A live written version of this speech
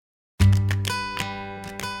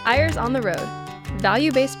Eyres on the Road,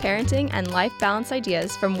 value-based parenting and life balance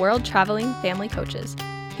ideas from world-traveling family coaches.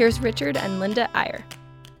 Here's Richard and Linda Eyre.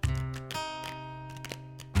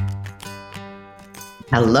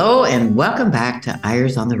 Hello and welcome back to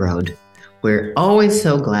Eyres on the Road. We're always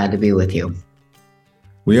so glad to be with you.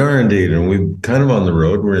 We are indeed, and we're kind of on the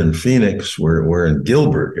road. We're in Phoenix. We're in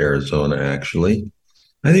Gilbert, Arizona, actually.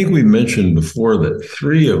 I think we mentioned before that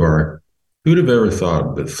who'd have ever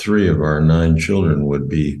thought that 3 of our 9 children would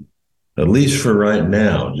be, at least for right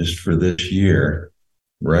now, just for this year,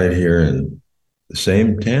 right here in the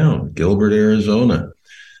same town, Gilbert, Arizona.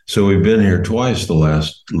 So we've been here twice the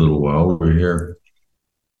last little while. We were here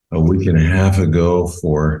a week and a half ago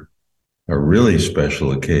for a really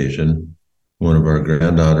special occasion. One of our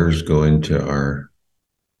granddaughters going to our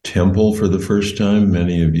temple for the first time.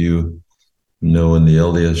 Many of you know in the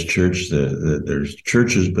LDS Church that there's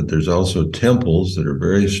churches, but there's also temples that are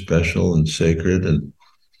very special and sacred.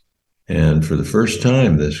 And for the first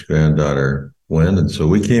time, this granddaughter went. And so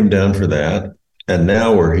we came down for that. And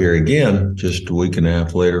now we're here again, just a week and a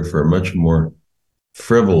half later, for a much more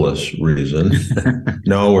frivolous reason.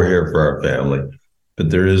 No, we're here for our family.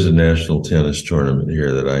 But there is a national tennis tournament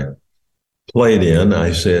here that I played in.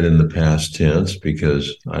 I say it in the past tense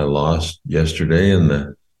because I lost yesterday in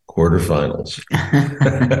the quarterfinals.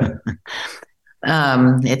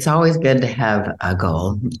 It's always good to have a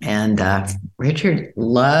goal. And Richard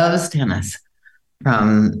loves tennis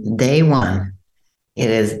from day one. It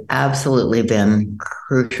has absolutely been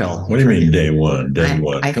crucial. What do you mean day one? Day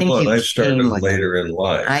one? I Come on, I started later in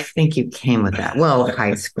life. I think you came with that. Well,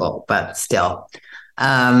 high school, but still.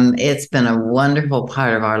 It's been a wonderful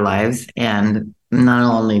part of our lives, and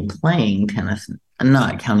not only playing tennis,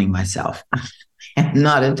 not counting myself. I'm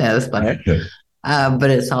not a tennis player, but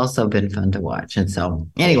it's also been fun to watch. And so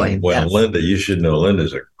anyway. Well, Linda, you should know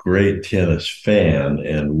Linda's a great tennis fan,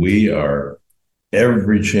 and we are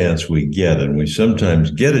every chance we get, and we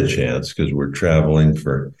sometimes get a chance because we're traveling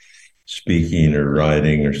for speaking or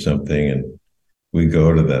writing or something, and we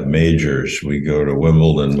go to the majors, we go to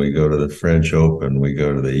Wimbledon, we go to the French Open, we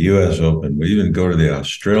go to the U.S. Open, we even go to the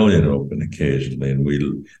Australian Open occasionally.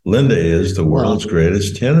 And Linda is the world's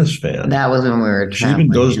greatest tennis fan. That was when we were traveling. She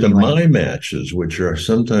even goes to my matches, which are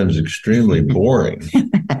sometimes extremely boring.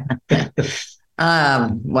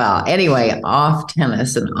 Well, anyway, off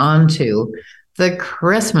tennis and on to the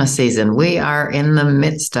Christmas season. We are in the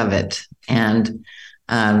midst of it. And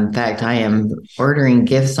in fact, I am ordering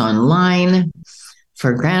gifts online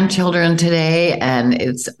for grandchildren today, and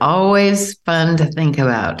it's always fun to think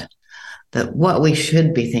about what we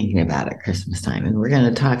should be thinking about at Christmas time. And we're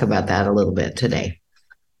going to talk about that a little bit today.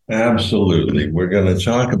 Absolutely. We're going to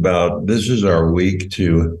talk about, this is our week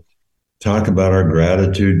to talk about our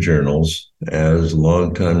gratitude journals. As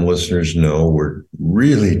longtime listeners know, we're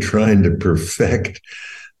really trying to perfect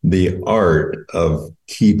the art of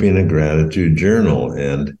keeping a gratitude journal.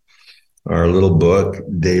 And our little book,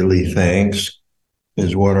 Daily Thanks,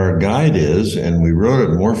 is what our guide is. And we wrote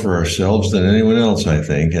it more for ourselves than anyone else, I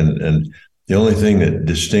think. And the only thing that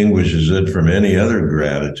distinguishes it from any other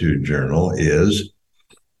gratitude journal is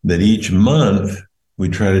that each month we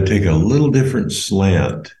try to take a little different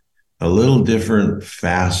slant, a little different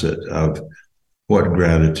facet of what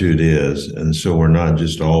gratitude is. And so we're not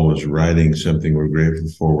just always writing something we're grateful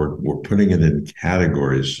for, we're putting it in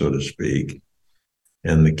categories, so to speak.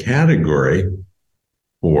 And the category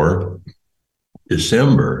for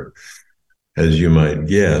December, as you might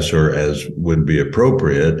guess, or as would be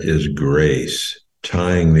appropriate, is grace,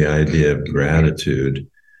 tying the idea of gratitude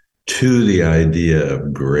to the idea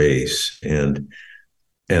of grace and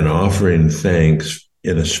offering thanks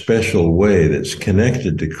in a special way that's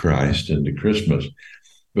connected to Christ and to Christmas.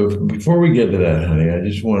 But before we get to that, honey, I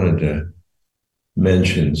just wanted to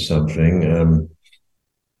mention something.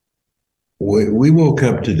 We woke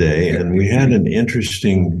up today and we had an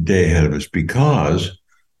interesting day ahead of us because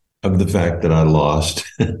of the fact that I lost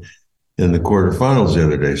in the quarterfinals the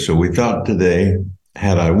other day. So we thought today,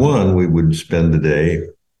 had I won, we would spend the day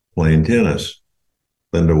playing tennis.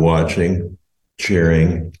 Linda watching,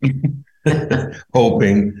 cheering,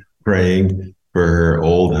 hoping, praying for her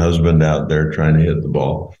old husband out there trying to hit the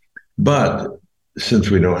ball. But since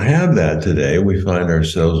we don't have that today, we find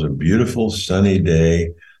ourselves a beautiful sunny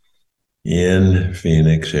day in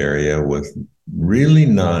Phoenix area with really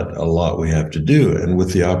not a lot we have to do, and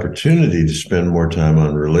with the opportunity to spend more time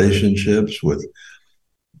on relationships with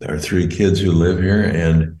our 3 kids who live here,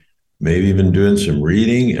 and maybe even doing some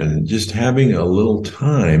reading and just having a little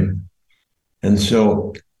time. And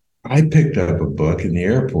so I picked up a book in the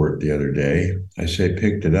airport the other day. I say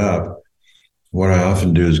picked it up what I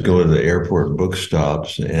often do is go to the airport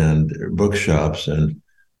bookshops and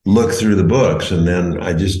look through the books, and then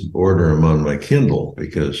I just order them on my Kindle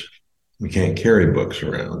because we can't carry books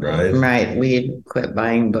around, right? Right. We quit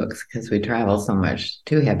buying books because we travel so much,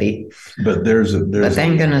 too heavy. But but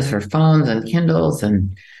thank goodness for phones and Kindles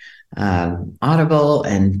and Audible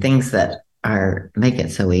and things that make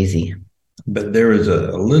it so easy. But there is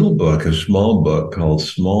a little book, a small book called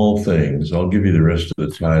Small Things. I'll give you the rest of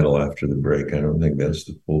the title after the break. I don't think that's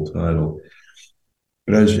the full title.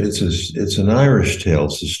 But it's an Irish tale.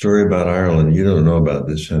 It's a story about Ireland. You don't know about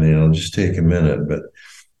this, honey. I'll just take a minute. But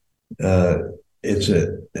it's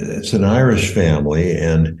an Irish family,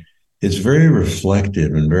 and it's very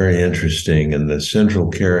reflective and very interesting. And the central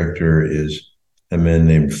character is a man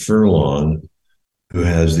named Furlong, who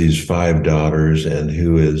has these 5 daughters, and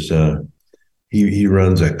who is he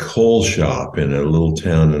runs a coal shop in a little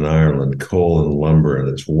town in Ireland, coal and lumber, and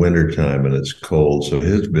it's wintertime and it's cold, so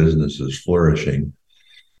his business is flourishing.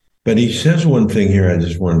 But he says one thing here I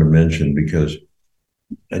just wanted to mention because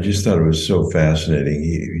I just thought it was so fascinating.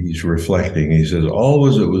 He's reflecting. He says,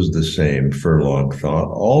 always it was the same, Furlong thought.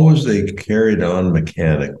 Always they carried on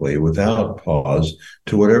mechanically, without pause,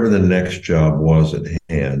 to whatever the next job was at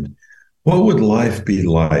hand. What would life be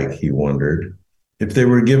like, he wondered, if they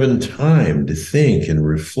were given time to think and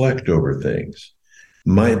reflect over things?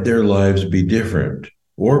 Might their lives be different,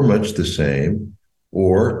 or much the same,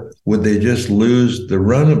 or would they just lose the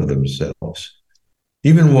run of themselves?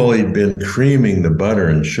 Even while he'd been creaming the butter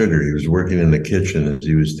and sugar, he was working in the kitchen as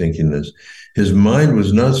he was thinking this. His mind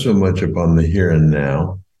was not so much upon the here and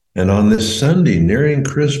now. And on this Sunday, nearing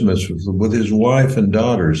Christmas with his wife and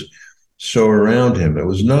daughters so around him, it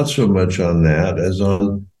was not so much on that as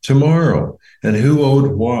on tomorrow, and who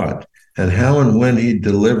owed what, and how and when he'd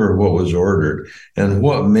deliver what was ordered, and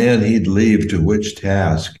what man he'd leave to which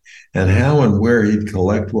task, and how and where he'd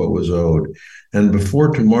collect what was owed. And before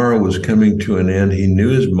tomorrow was coming to an end, he knew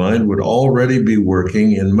his mind would already be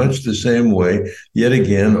working in much the same way, yet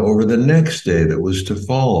again, over the next day that was to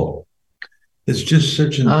follow. It's just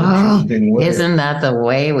such an interesting way. Isn't that the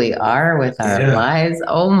way we are with our lives?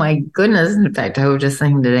 Oh my goodness. In fact, I was just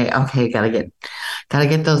thinking today, okay, gotta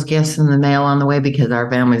get those gifts in the mail on the way because our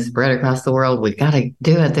family's spread across the world. We gotta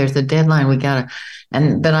do it. There's a deadline.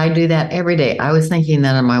 But I do that every day. I was thinking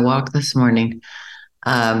that on my walk this morning.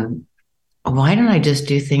 Why don't I just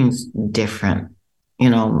do things different?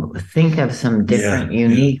 Think of some different,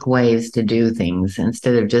 unique ways to do things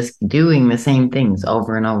instead of just doing the same things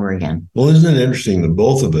over and over again. Well, isn't it interesting that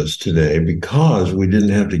both of us today, because we didn't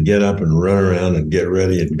have to get up and run around and get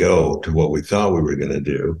ready and go to what we thought we were going to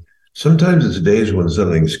do. Sometimes it's days when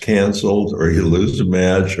something's canceled, or you lose a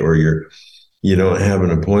match, or you don't have an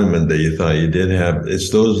appointment that you thought you did have. It's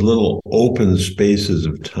those little open spaces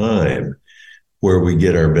of time where we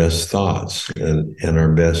get our best thoughts and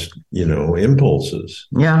our best, impulses.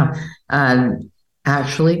 Yeah.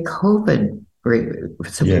 Actually, COVID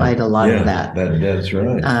supplied a lot of that. That's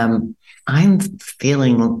right. I'm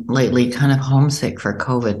feeling lately kind of homesick for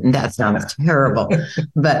COVID. And that sounds terrible.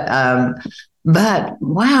 But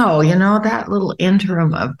wow, that little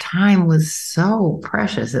interim of time was so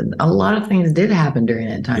precious. And a lot of things did happen during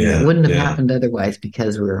that time that wouldn't have happened otherwise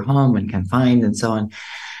because we were home and confined and so on.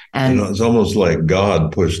 And it's almost like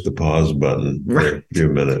God pushed the pause button for a few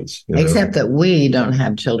minutes. Except that we don't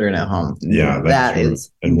have children at home. Yeah, that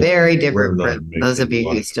is very different for those of you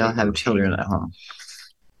who still have children at home.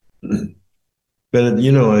 But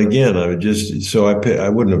again, I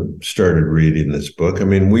wouldn't have started reading this book. I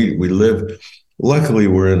mean, we live. Luckily,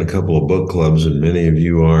 we're in a couple of book clubs, and many of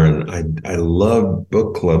you are. And I love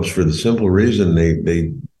book clubs for the simple reason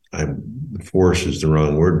force is the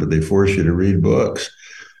wrong word, but they force you to read books.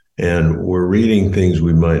 And we're reading things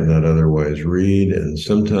we might not otherwise read. And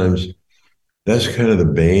sometimes that's kind of the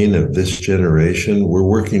bane of this generation. We're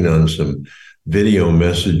working on some video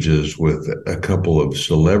messages with a couple of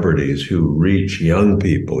celebrities who reach young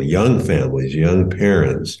people, young families, young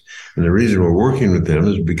parents. And the reason we're working with them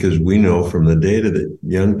is because we know from the data that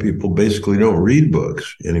young people basically don't read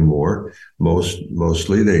books anymore.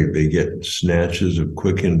 Mostly they get snatches of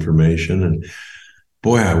quick information. And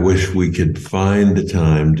boy, I wish we could find the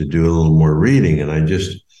time to do a little more reading. And I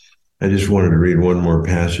just wanted to read one more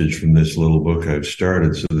passage from this little book I've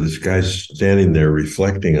started. So this guy's standing there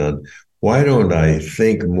reflecting on, why don't I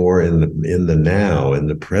think more in the now, in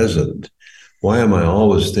the present? Why am I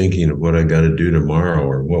always thinking of what I got to do tomorrow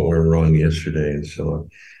or what went wrong yesterday and so on?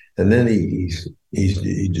 And then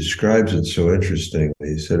he describes it so interesting.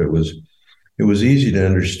 He said it was easy to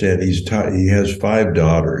understand. He has 5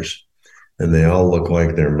 daughters. and they all look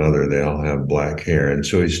like their mother. They all have black hair. And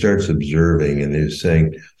so he starts observing, and he's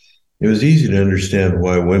saying, it was easy to understand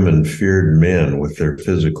why women feared men with their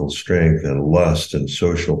physical strength and lust and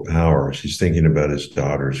social powers. He's thinking about his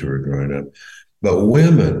daughters who were growing up. But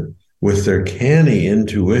women with their canny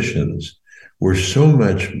intuitions were so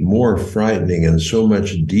much more frightening and so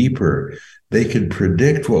much deeper. They could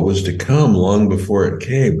predict what was to come long before it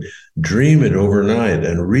came, dream it overnight,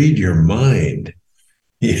 and read your mind.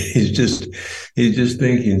 He's just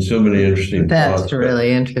thinking so many interesting thoughts. That's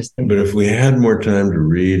really interesting. But if we had more time to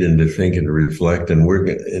read and to think and to reflect, and we're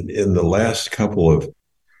in the last couple of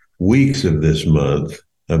weeks of this month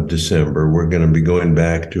of December, we're going to be going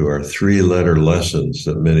back to our 3-letter lessons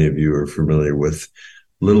that many of you are familiar with,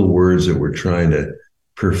 little words that we're trying to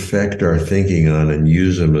perfect our thinking on and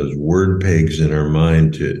use them as word pegs in our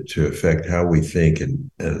mind to affect how we think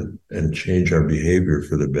and change our behavior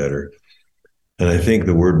for the better. And I think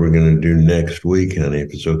the word we're going to do next week, honey,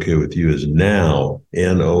 if it's okay with you, is now,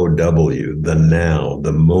 N-O-W, the now,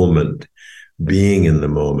 the moment, being in the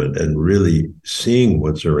moment and really seeing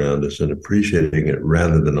what's around us and appreciating it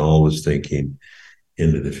rather than always thinking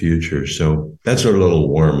into the future. So that's our little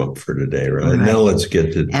warm up for today, right? Now let's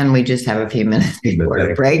get to... And we just have a few minutes before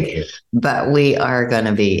the break, but we are going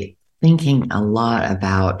to be thinking a lot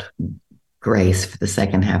about grace for the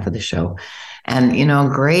second half of the show. And,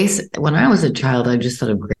 grace, when I was a child, I just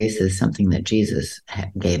thought of grace as something that Jesus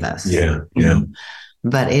gave us. Yeah.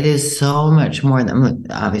 But it is so much more than,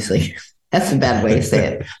 obviously, that's a bad way to say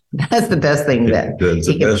it. That's the best thing that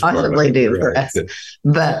he can possibly do for us.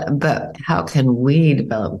 But how can we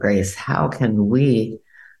develop grace? How can we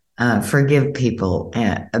forgive people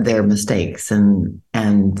their mistakes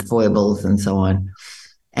and foibles and so on?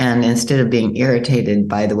 And instead of being irritated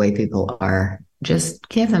by the way people are, just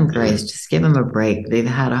give them grace. Just give them a break. They've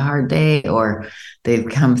had a hard day, or they've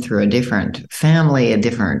come through a different family, a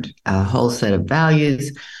different whole set of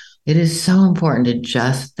values. It is so important to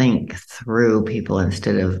just think through people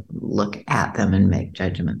instead of look at them and make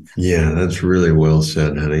judgments. Yeah, that's really well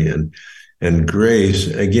said, honey. And grace,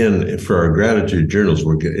 again, for our gratitude journals,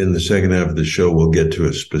 in the second half of the show, we'll get to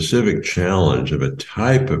a specific challenge of a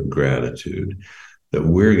type of gratitude that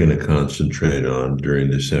we're going to concentrate on during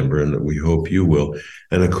December, and that we hope you will.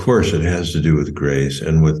 And of course, it has to do with grace.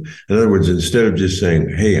 And in other words, instead of just saying,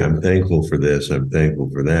 hey, I'm thankful for this, I'm thankful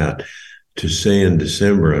for that, to say in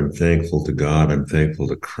December, I'm thankful to God, I'm thankful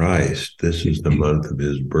to Christ. This is the month of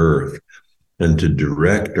his birth. And to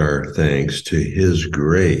direct our thanks to his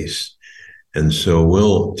grace. And so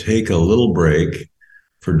we'll take a little break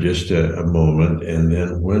for just a moment. And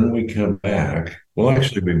then when we come back, well,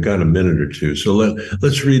 actually, we've got a minute or two. So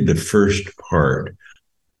let's read the first part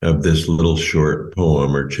of this little short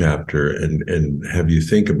poem or chapter and have you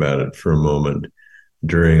think about it for a moment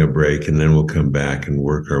during a break. And then we'll come back and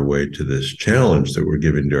work our way to this challenge that we're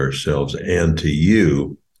giving to ourselves and to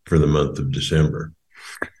you for the month of December.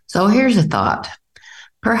 So here's a thought.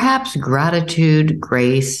 Perhaps gratitude,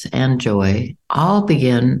 grace, and joy all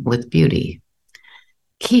begin with beauty.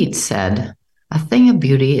 Keats said, "A thing of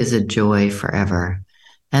beauty is a joy forever."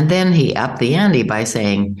 And then he upped the ante by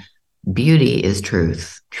saying, "Beauty is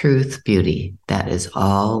truth, truth, beauty. That is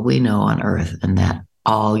all we know on earth, and that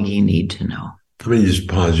all ye need to know." Let me just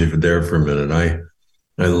pause you there for a minute.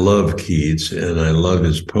 I love Keats, and I love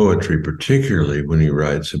his poetry, particularly when he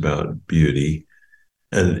writes about beauty.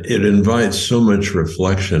 And it invites so much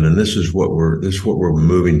reflection. And this is what we're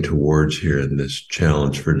moving towards here in this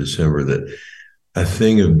challenge for December, that a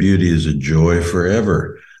thing of beauty is a joy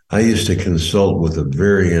forever. I used to consult with a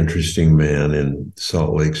very interesting man in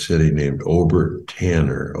Salt Lake City named Obert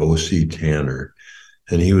Tanner, O.C. Tanner.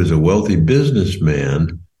 And he was a wealthy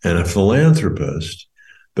businessman and a philanthropist.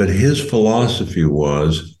 But his philosophy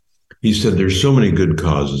was, he said, there's so many good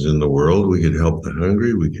causes in the world. We could help the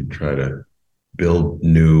hungry. We could try to build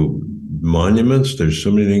new monuments. There's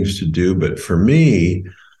so many things to do. But for me,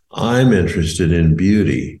 I'm interested in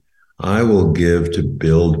beauty. I will give to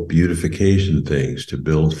build beautification things, to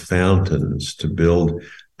build fountains, to build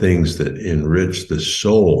things that enrich the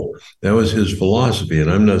soul. That was his philosophy. And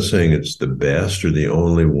I'm not saying it's the best or the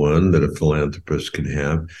only one that a philanthropist can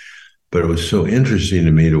have, but it was so interesting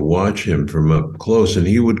to me to watch him from up close. And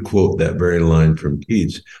he would quote that very line from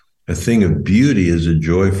Keats, "A thing of beauty is a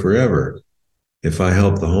joy forever." If I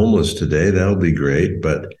help the homeless today, that'll be great.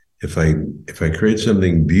 But if I create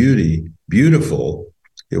something beautiful,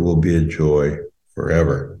 it will be a joy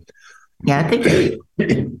forever. Yeah, I think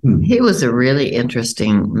he was a really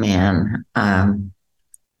interesting man,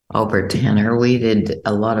 Obert Tanner. You did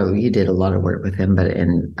a lot of work with him, but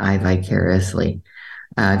I vicariously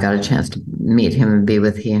got a chance to meet him and be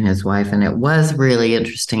with he and his wife. And it was really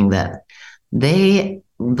interesting that they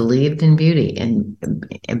believed in beauty and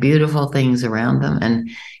beautiful things around them. And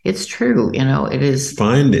it's true, it is.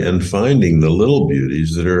 Finding the little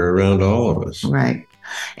beauties that are around all of us. Right.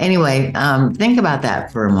 Anyway, think about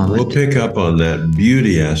that for a moment. We'll pick up on that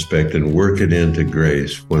beauty aspect and work it into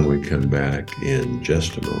grace when we come back in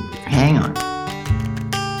just a moment. Hang on.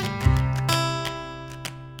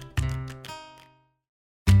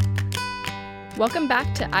 Welcome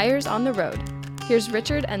back to Eyres on the Road. Here's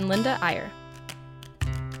Richard and Linda Eyre.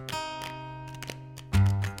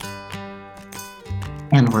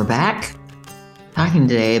 And we're back talking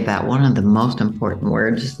today about one of the most important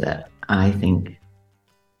words that I think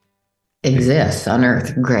exists on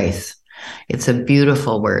earth, grace. It's a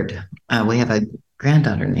beautiful word. We have a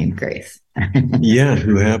granddaughter named Grace. Yeah,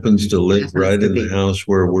 who happens to live right in the house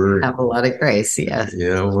where we're. Have a lot of grace, yes.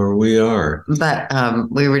 Yeah, where we are. But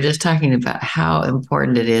we were just talking about how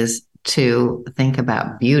important it is to think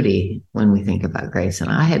about beauty when we think about grace.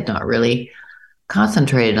 And I had not really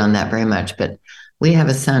concentrated on that very much, but we have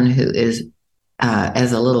a son who is,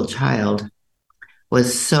 as a little child,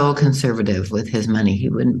 was so conservative with his money. He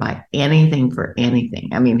wouldn't buy anything for anything.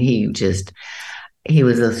 I mean, he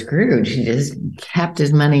was a Scrooge. He just kept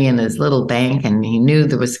his money in his little bank, and he knew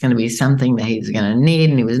there was going to be something that he was going to need,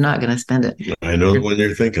 and he was not going to spend it. I know the one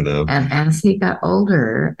you're thinking of. And as he got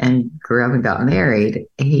older and grew up and got married,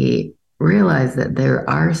 he realize that there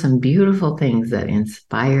are some beautiful things that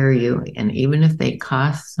inspire you. And even if they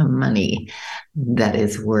cost some money, that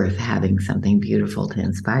is worth having something beautiful to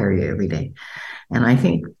inspire you every day. And I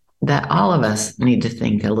think that all of us need to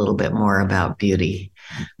think a little bit more about beauty.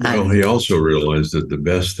 Well, he also realized that the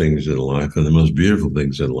best things in life and the most beautiful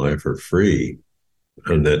things in life are free,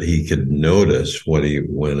 and that he could notice what he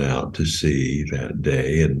went out to see that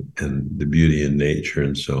day and the beauty in nature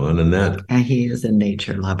and so on. And he is a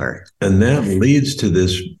nature lover. And that leads to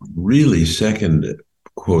this really second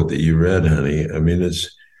quote that you read, honey. I mean,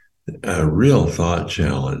 it's a real thought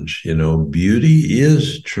challenge. Beauty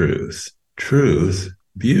is truth. Truth,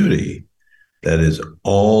 beauty. That is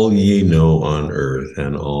all ye know on earth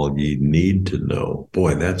and all ye need to know.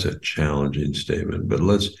 Boy, that's a challenging statement, but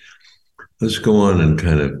let's go on and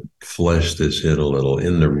kind of flesh this in a little.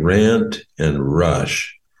 In the rant and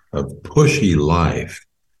rush of pushy life,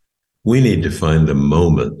 we need to find the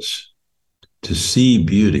moments to see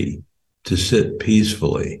beauty, to sit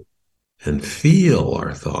peacefully and feel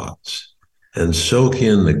our thoughts and soak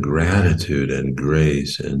in the gratitude and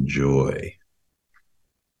grace and joy.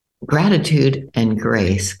 Gratitude and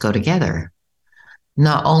grace go together,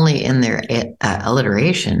 not only in their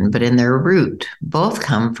alliteration, but in their root. Both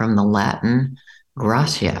come from the Latin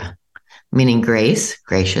gratia, meaning grace,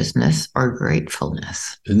 graciousness, or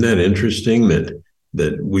gratefulness. Isn't that interesting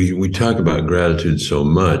that we talk about gratitude so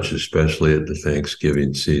much, especially at the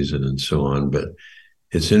Thanksgiving season and so on, but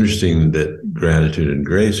it's interesting that gratitude and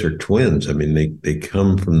grace are twins. I mean, they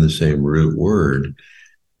come from the same root word.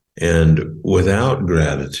 And without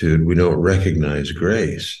gratitude, we don't recognize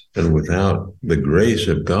grace. And without the grace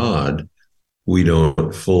of God, we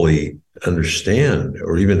don't fully understand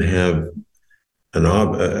or even have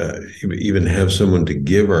someone to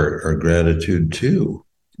give our gratitude to.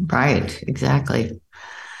 Right, exactly.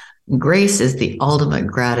 Grace is the ultimate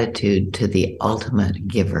gratitude to the ultimate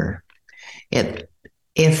giver.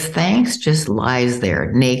 If thanks just lies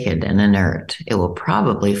there naked and inert, it will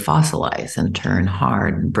probably fossilize and turn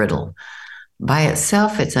hard and brittle. By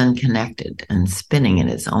itself, it's unconnected and spinning in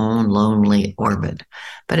its own lonely orbit,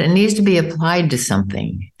 but it needs to be applied to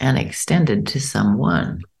something and extended to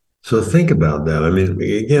someone. So think about that. I mean,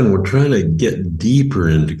 again, we're trying to get deeper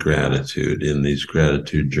into gratitude in these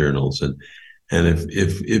gratitude journals. And if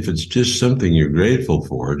it's just something you're grateful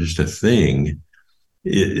for, just a thing,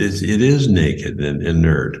 it is naked and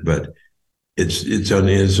inert, but it's on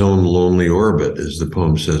its own lonely orbit, as the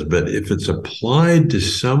poem says. But if it's applied to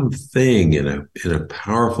something in a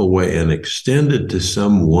powerful way and extended to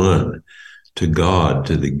someone, to God,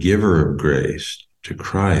 to the giver of grace, to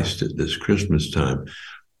Christ at this Christmas time,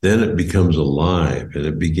 then it becomes alive and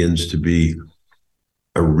it begins to be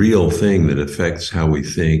a real thing that affects how we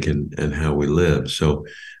think and how we live. So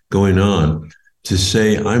going on, to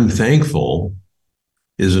say I'm thankful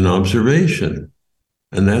is an observation,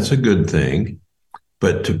 and that's a good thing.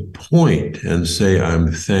 But to point and say,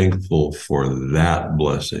 I'm thankful for that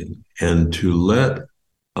blessing, and to let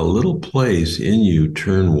a little place in you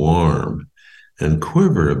turn warm and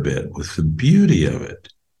quiver a bit with the beauty of it,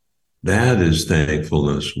 that is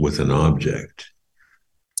thankfulness with an object.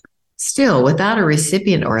 Still, without a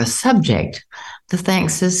recipient or a subject, The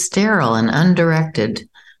thanks is sterile and undirected,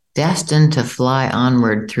 destined to fly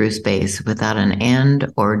onward through space without an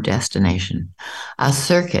end or destination, a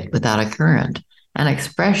circuit without a current, an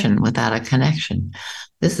expression without a connection.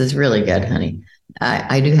 This is really good, honey.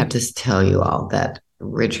 I do have to tell you all that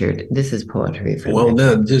Richard, this is poetry for Well, Richard.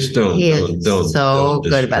 no, just don't. He is so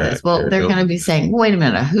good about this. Well, they're going to be saying, wait a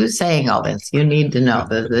minute, who's saying all this? You need to know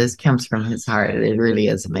that this comes from his heart. It really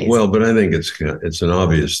is amazing. Well, but I think it's an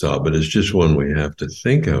obvious thought, but it's just one we have to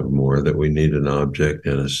think of more, that we need an object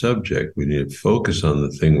and a subject. We need to focus on the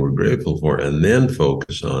thing we're grateful for and then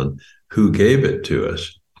focus on who gave it to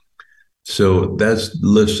us. So that's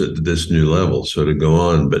lifts it to this new level. So to go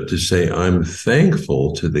on, but to say, I'm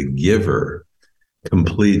thankful to the giver,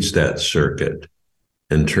 completes that circuit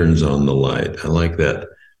and turns on the light. I like that.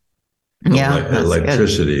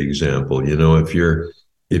 Electricity good example. You know, if you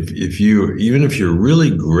even if you're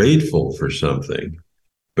really grateful for something,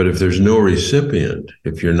 but if there's no recipient,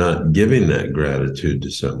 if you're not giving that gratitude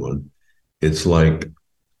to someone, it's like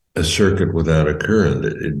a circuit without a current.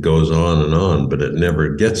 It goes on, but it never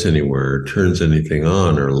gets anywhere, or turns anything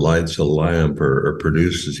on, or lights a lamp, or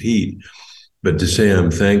produces heat. But to say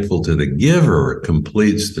I'm thankful to the giver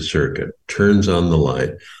completes the circuit, turns on the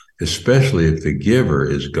light, especially if the giver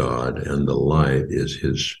is God and the light is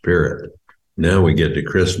his spirit. Now we get to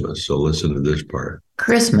Christmas, so listen to this part.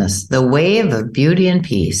 Christmas, the wave of beauty and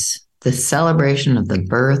peace, the celebration of the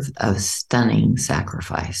birth of stunning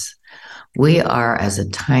sacrifice. We are as a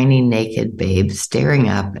tiny naked babe staring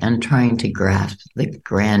up and trying to grasp the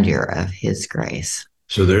grandeur of his grace.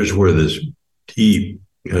 So there's where this deep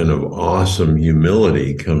kind of awesome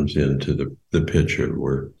humility comes into the picture.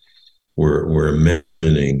 We're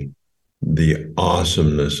imagining the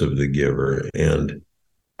awesomeness of the giver and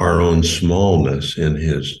our own smallness in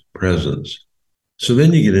his presence. So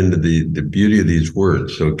then you get into the beauty of these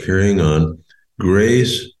words. So carrying on,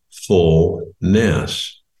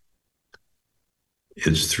 gracefulness.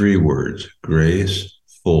 It's 3 words: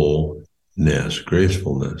 gracefulness,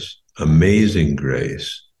 gracefulness, amazing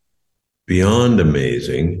grace. Beyond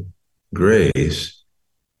amazing, grace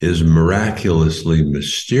is miraculously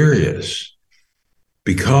mysterious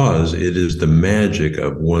because it is the magic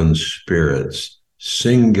of one spirit's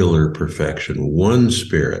singular perfection, one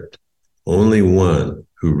spirit, only one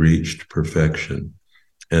who reached perfection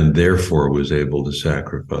and therefore was able to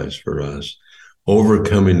sacrifice for us,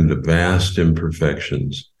 overcoming the vast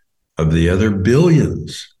imperfections of the other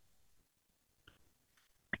billions.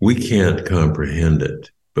 We can't comprehend it,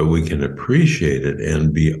 but we can appreciate it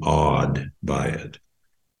and be awed by it.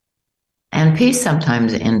 And peace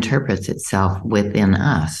sometimes interprets itself within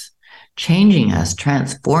us, changing us,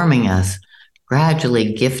 transforming us,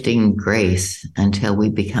 gradually gifting grace until we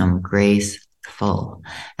become graceful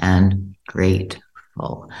and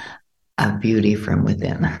grateful, a beauty from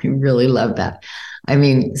within. I really love that. I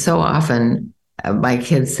mean, so often my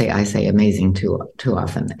kids say I say amazing too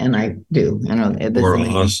often, and I do. You know,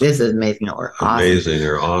 this is amazing or awesome. Amazing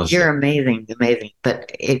or awesome. You're amazing.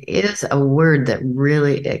 But it is a word that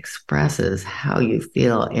really expresses how you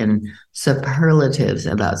feel in superlatives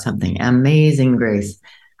about something. Amazing Grace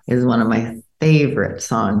is one of my favorite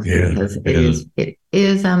songs because it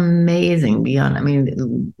is amazing beyond. I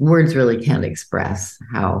mean, words really can't express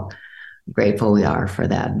how grateful we are for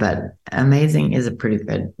that, but amazing is a pretty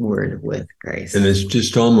good word with grace. And it's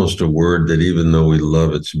just almost a word that, even though we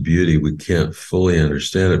love its beauty, we can't fully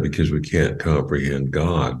understand it because we can't comprehend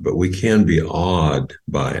God, but we can be awed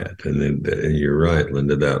by it. And you're right,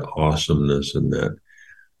 Linda, that awesomeness and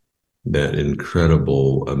that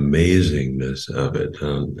incredible amazingness of it.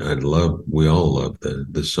 We all love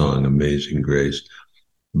the song Amazing Grace,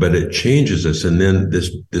 but it changes us. And then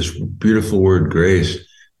this beautiful word grace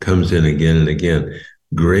comes in again and again.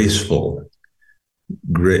 Graceful,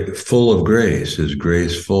 full of grace is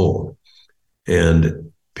graceful.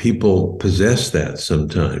 And people possess that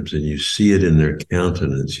sometimes, and you see it in their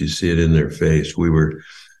countenance, you see it in their face. We were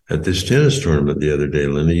at this tennis tournament the other day,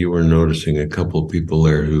 Linda. You were noticing a couple of people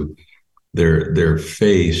there who their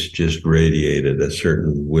face just radiated a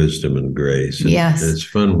certain wisdom and grace. And yes. It's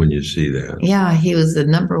fun when you see that. Yeah, he was the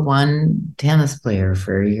number 1 tennis player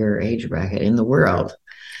for your age bracket in the world.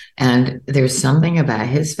 And there's something about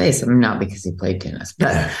his face. I mean, not because he played tennis,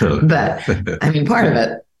 but I mean, part of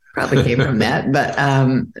it probably came from that. But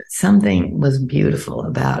something was beautiful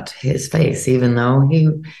about his face, even though he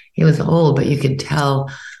was old. But you could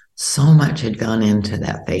tell so much had gone into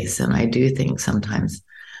that face. And I do think sometimes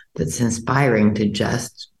that's inspiring to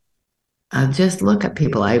just look at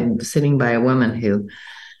people. I'm sitting by a woman who,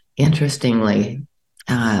 interestingly,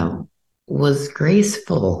 was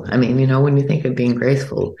graceful. I mean, you know, when you think of being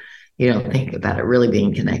graceful, you don't think about it really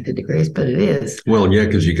being connected to grace, but it is. Well, yeah,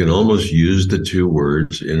 because you can almost use the two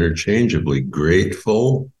words interchangeably.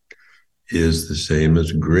 Grateful is the same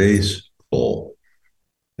as graceful.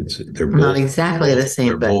 They're both Not exactly the same,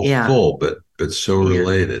 they're but both yeah. full, but so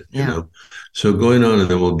related, Yeah. you know. So going on, and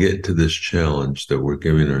then we'll get to this challenge that we're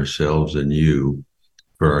giving ourselves and you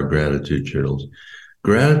for our gratitude journals.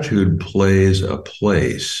 Gratitude plays a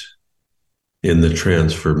place in the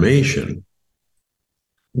transformation,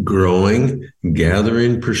 growing,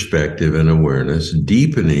 gathering perspective and awareness,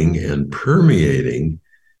 deepening and permeating,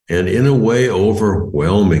 and in a way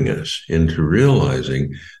overwhelming us into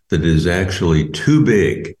realizing that it is actually too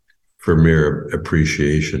big for mere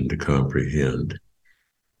appreciation to comprehend.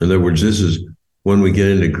 In other words, this is when we get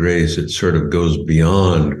into grace, it sort of goes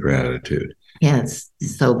beyond gratitude. Yeah, it's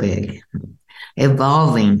so big.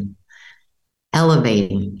 Evolving,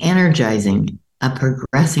 elevating, energizing, a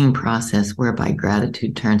progressing process whereby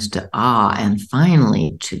gratitude turns to awe and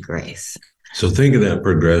finally to grace. So think of that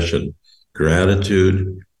progression,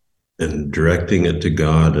 gratitude and directing it to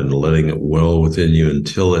God and letting it well within you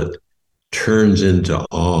until it turns into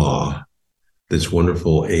awe, this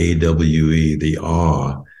wonderful AWE, the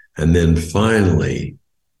awe, and then finally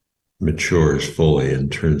matures fully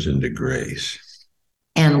and turns into grace.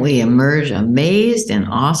 And we emerge amazed and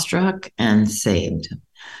awestruck and saved.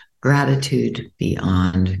 Gratitude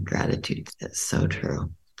beyond gratitude. That's so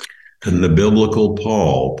true. And the biblical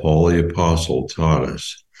Paul the Apostle, taught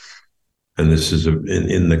us, and this is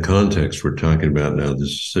in the context we're talking about now, this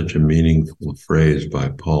is such a meaningful phrase by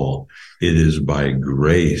Paul. It is by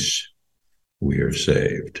grace we are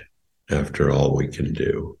saved, after all we can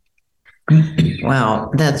do.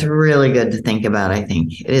 Wow, that's really good to think about, I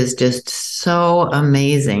think. It is just so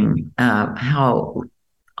amazing how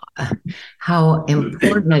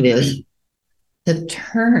important it is to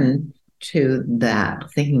turn to that,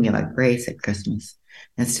 thinking about grace at Christmas,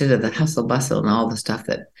 instead of the hustle bustle and all the stuff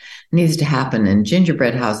that needs to happen in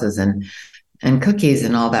gingerbread houses and cookies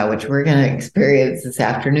and all that, which we're going to experience this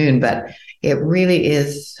afternoon. But it really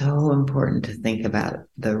is so important to think about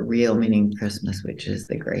the real meaning of Christmas, which is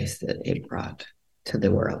the grace that it brought to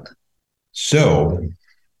the world. So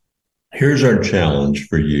here's our challenge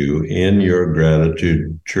for you in your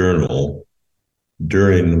gratitude journal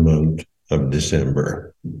during the month of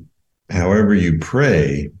December. However you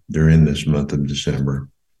pray during this month of December,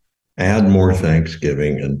 add more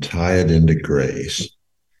thanksgiving and tie it into grace,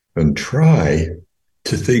 and try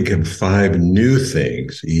to think of 5 new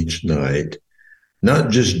things each night, not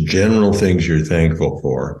just general things you're thankful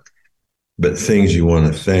for, but things you want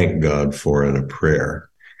to thank God for in a prayer.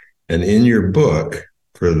 And in your book,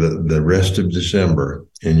 for the rest of December,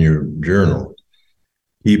 in your journal,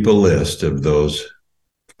 keep a list of those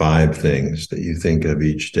 5 things that you think of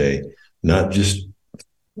each day, not just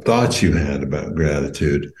thoughts you had about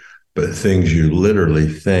gratitude, but things you literally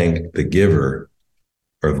thank the giver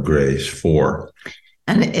of grace for.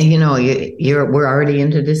 And you know, we're already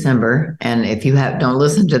into December, and if you don't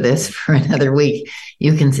listen to this for another week,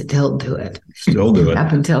 you can still do it. Still do it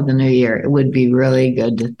up until the new year. It would be really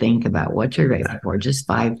good to think about what you're grateful for. Just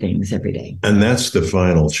 5 things every day. And that's the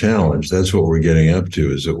final challenge. That's what we're getting up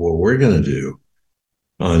to. Is that what we're going to do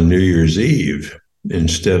on New Year's Eve,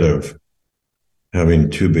 instead of having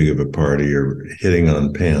too big of a party or hitting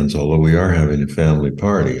on pans, although we are having a family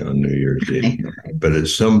party on New Year's Eve. But at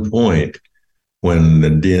some point, when the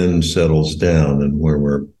din settles down and where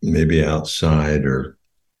we're maybe outside or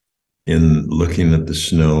in looking at the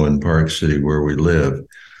snow in Park City where we live,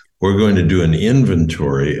 we're going to do an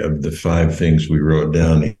inventory of the 5 things we wrote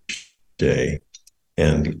down each day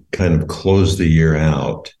and kind of close the year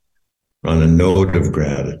out on a note of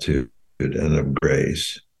gratitude and of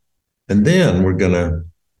grace. And then we're going to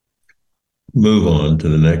move on to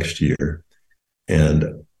the next year. And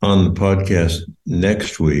on the podcast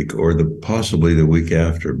next week, or possibly the week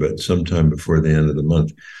after, but sometime before the end of the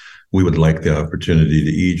month, we would like the opportunity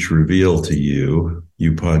to each reveal to you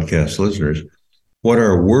podcast listeners, what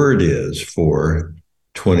our word is for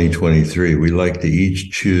 2023. We like to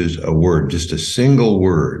each choose a word, just a single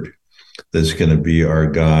word that's going to be our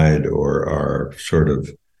guide or our sort of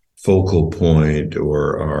focal point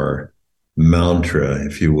or our mantra,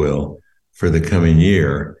 if you will, for the coming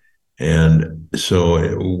year. And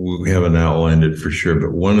so we haven't outlined it for sure,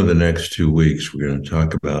 but one of the next 2 weeks, we're going to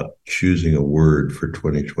talk about choosing a word for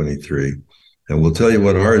 2023. And we'll tell you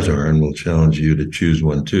what ours are, and we'll challenge you to choose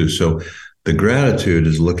one too. So the gratitude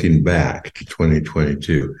is looking back to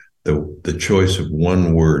 2022. The choice of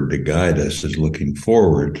one word to guide us is looking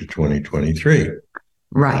forward to 2023.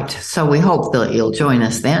 Right. So we hope that you'll join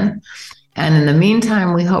us then. And in the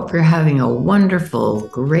meantime, we hope you're having a wonderful,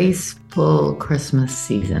 graceful Christmas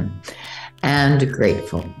season and a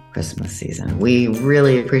grateful Christmas season. We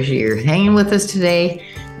really appreciate your hanging with us today,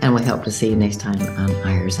 and we hope to see you next time on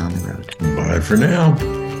Eyres on the Road. Bye for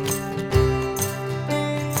now.